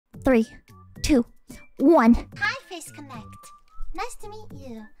3, 2, 1. Hi, Face Connect. Nice to meet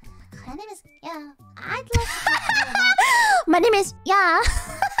you. My name is... Yeah. I'd love to talk more about... My name is... Yeah.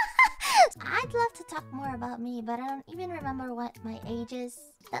 I'd love to talk more about me, but I don't even remember what my age is.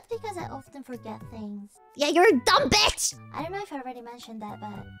 That's because I often forget things. Yeah, you're a dumb bitch! I don't know if I already mentioned that,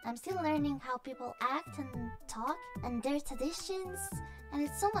 but I'm still learning how people act and talk and their traditions. And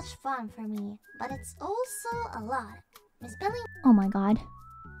it's so much fun for me. But it's also a lot. Misspelling... Oh my god.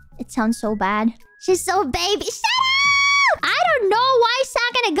 It sounds so bad. She's so baby. Shut up! I don't know why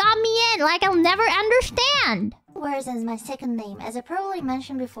Sakana got me in. Like, I'll never understand. Words is my second name. As I probably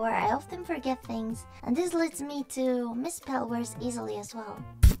mentioned before, I often forget things. And this leads me to misspell words easily as well.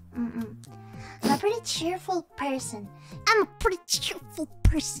 I'm a pretty cheerful person.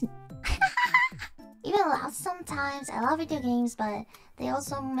 Even loud sometimes. I love video games, but they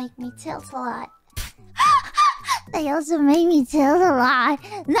also make me tilt a lot. They also make me tilt a lot.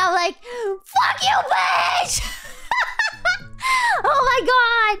 Now, like, fuck you, bitch! Oh my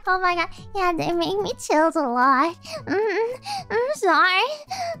god! Oh my god. Yeah, they make me tilt a lot. I'm sorry.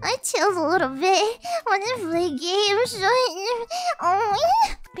 I tilt a little bit when I play games.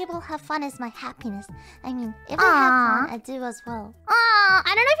 People have fun is my happiness. I mean, if I have fun, I do as well. I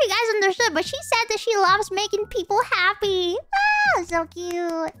don't know if you guys understood, but she said that she loves making people happy. Ah, so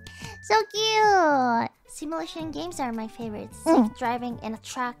cute. So cute. Simulation games are my favorites. Safe driving in a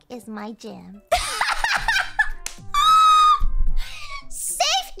truck is my jam.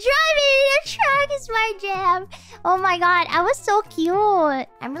 Safe driving in a truck is my jam. Oh my god, I was so cute.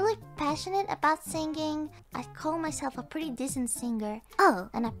 I'm really passionate about singing. I call myself a pretty decent singer. Oh.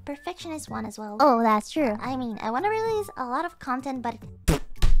 And a perfectionist one as well. Oh, that's true. I mean, I want to release a lot of content, but...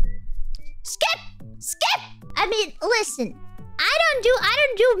 Skip! Skip! I mean, listen. I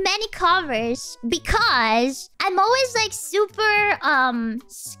don't do many covers because I'm always like super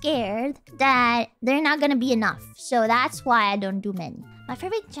scared that they're not gonna be enough. So that's why I don't do many. My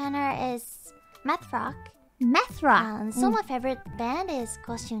favorite genre is math rock. Math rock. And so my favorite band is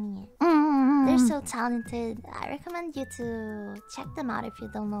Koshuni. They're so talented. I recommend you to check them out if you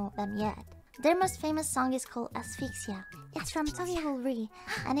don't know them yet. Their most famous song is called Asphyxia. It's from Toggle Ri,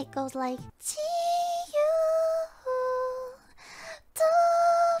 and it goes like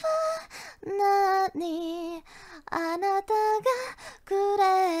Nani anata ga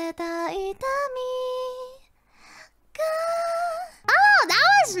kureta itami ga. Oh, that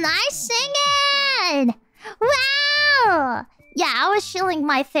was nice singing! Wow! Yeah, I was shilling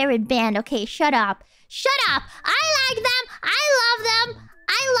my favorite band. Okay, shut up. Shut up! I like them! I love them!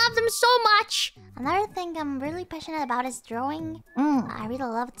 I love them so much! Another thing I'm really passionate about is drawing. I really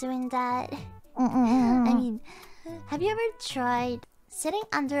love doing that. I mean, have you ever tried sitting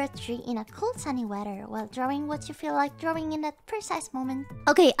under a tree in a cool sunny weather while drawing what you feel like drawing in that precise moment?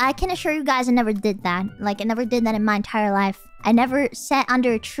 Okay, I can assure you guys I never did that. Like, I never did that in my entire life. I never sat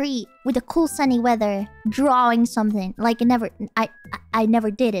under a tree with a cool sunny weather drawing something. Like, I never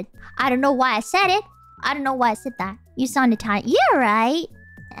did it. I don't know why I said it. I don't know why I said that. You sounded tired. Yeah, right.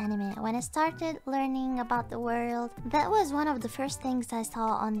 Anime. When I started learning about the world, that was one of the first things I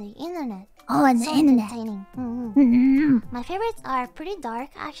saw on the internet. Oh, on the internet. Entertaining. My favorites are pretty dark,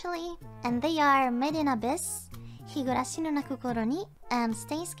 actually. And they are Made in Abyss, Higurashi no Nakukoro ni, and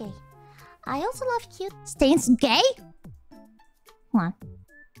Stains Gay. I also love cute... Stains Gay? Come on.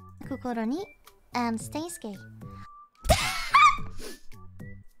 Nakukoro ni, and Stains Gay.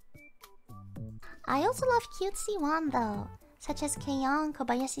 I also love cutesy one, though. Such as Keion,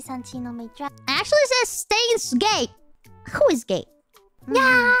 Kobayashi-san no Maid Drag. It actually says Stains Gay. Who is gay?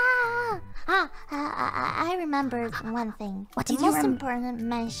 Yeah! I remembered one thing. What did the you most important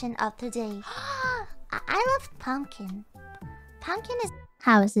mention of today. I love Pumpkin. Pumpkin is...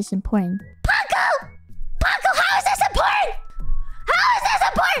 How is this important? Panko! Panko, how is this important? How is this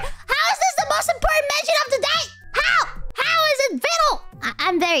important? How is this the most important mention of today? How is it vital?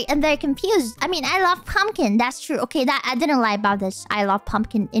 I'm very confused. I mean, I love pumpkin. That's true. Okay, that I didn't lie about this. I love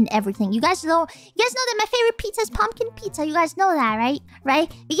pumpkin in everything. You guys know that my favorite pizza is pumpkin pizza. You guys know that, right?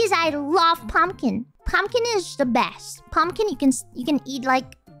 Right? Because I love pumpkin. Pumpkin is the best. Pumpkin you can eat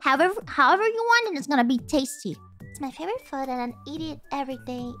like however you want, and it's gonna be tasty. It's my favorite food, and I eat it every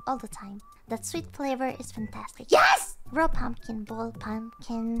day, all the time. That sweet flavor is fantastic. Yes! Raw pumpkin, boiled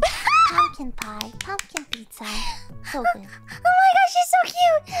pumpkin, pumpkin pie, pumpkin pizza. So good. Oh my gosh, she's so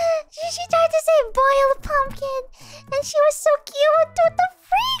cute! She tried to say boiled pumpkin, and she was so cute. What the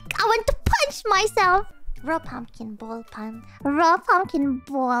freak? I want to punch myself. Raw pumpkin, boiled pumpkin. Raw pumpkin,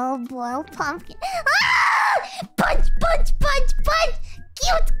 boiled pumpkin. Ah! Punch, punch, punch, punch!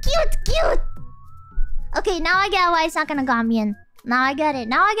 Cute, cute, cute! Okay, now I get why it's not gonna got me in. Now I get it.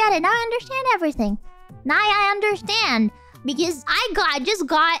 Now I get it. Now I understand everything. Now I understand. Because I just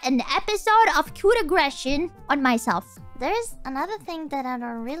got an episode of cute aggression on myself. There's another thing that I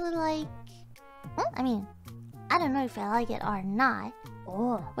don't really like. I mean, I don't know if I like it or not.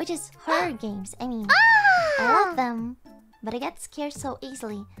 Which is horror games. I mean, I love them, but I get scared so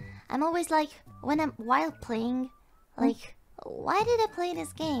easily. I'm always like, while playing, like, why did I play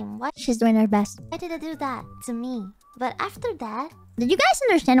this game? Why? She's doing her best. Why did I do that to me? But after that... Did you guys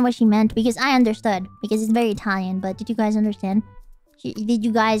understand what she meant? Because I understood. Because it's very Italian, but did you guys understand? Did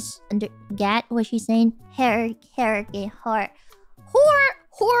you guys get what she's saying? Horror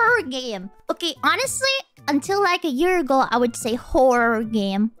game. Okay, honestly, until like a year ago, I would say horror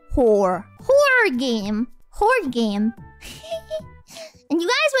game. Horror game. And you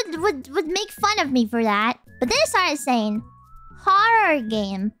guys would make fun of me for that. But then I started saying horror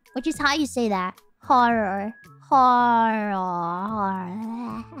game, which is how you say that. Horror.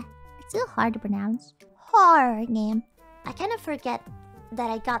 It's still hard to pronounce. Horror game. I kind of forget that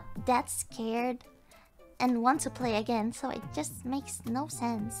I got that scared and want to play again, so it just makes no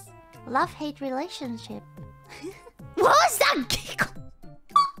sense. Love-hate relationship. What was that giggle?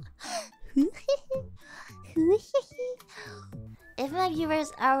 If my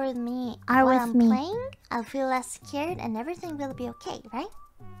viewers are with me while I'm playing, I'll feel less scared and everything will be okay, right?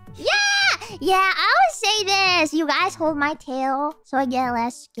 Yeah, I always say this. You guys hold my tail so I get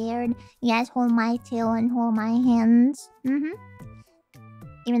less scared. You guys hold my tail and hold my hands.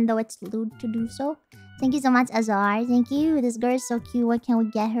 Even though it's lewd to do so. Thank you so much, Azar. Thank you. This girl is so cute. What can we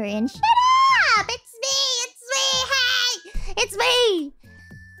get her in? Shut up! It's me! Hey! It's me!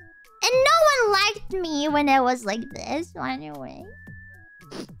 And no one liked me when I was like this. So anyway.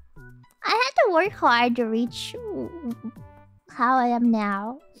 I had to work hard to reach how I am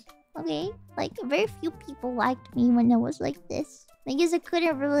now. Okay? Like, very few people liked me when I was like this. Because I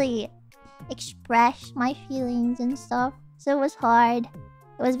couldn't really express my feelings and stuff. So it was hard.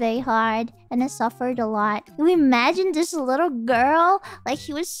 It was very hard. And I suffered a lot. Can you imagine this little girl? Like,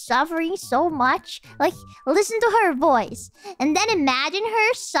 she was suffering so much. Like, listen to her voice. And then imagine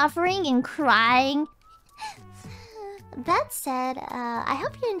her suffering and crying. That said, I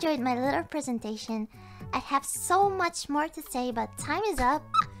hope you enjoyed my little presentation. I have so much more to say, but time is up.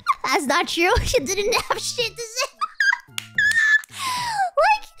 That's not true. She didn't have shit to say.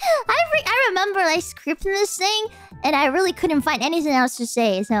 Like, I remember like scripting this thing, and I really couldn't find anything else to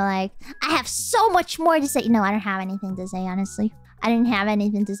say. So like, I have so much more to say. No, I don't have anything to say, honestly. I didn't have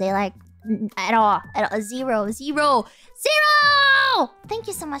anything to say, like, at all. Zero. Thank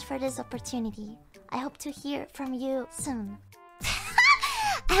you so much for this opportunity. I hope to hear from you soon.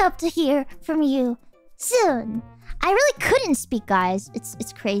 I hope to hear from you soon. I really couldn't speak, guys.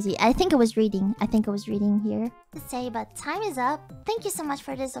 It's crazy. I think I was reading. Here. To say, but time is up. Thank you so much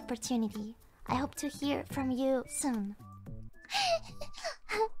for this opportunity. I hope to hear from you soon.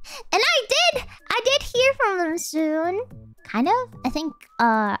 And I did hear from them soon. Kind of. I think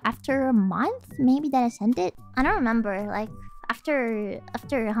after a month, maybe that I sent it. I don't remember. Like after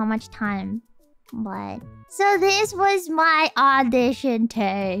how much time? But so this was my audition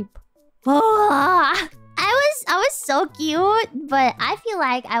tape. I was so cute, but I feel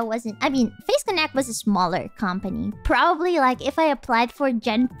like I wasn't. I mean, Face Connect was a smaller company. Probably like if I applied for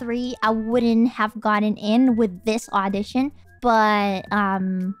Gen 3, I wouldn't have gotten in with this audition. But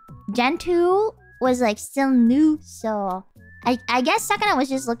Gen 2 was like still new, so I guess Sakana was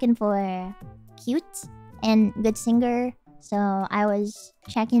just looking for cute and good singer. So I was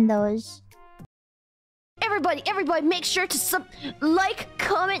checking those. Everybody, make sure to like,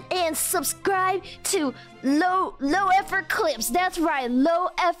 comment, and subscribe to Low Effort Clips. That's right, Low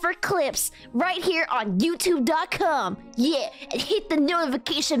Effort Clips, right here on YouTube.com. Yeah, and hit the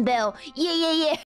notification bell. Yeah.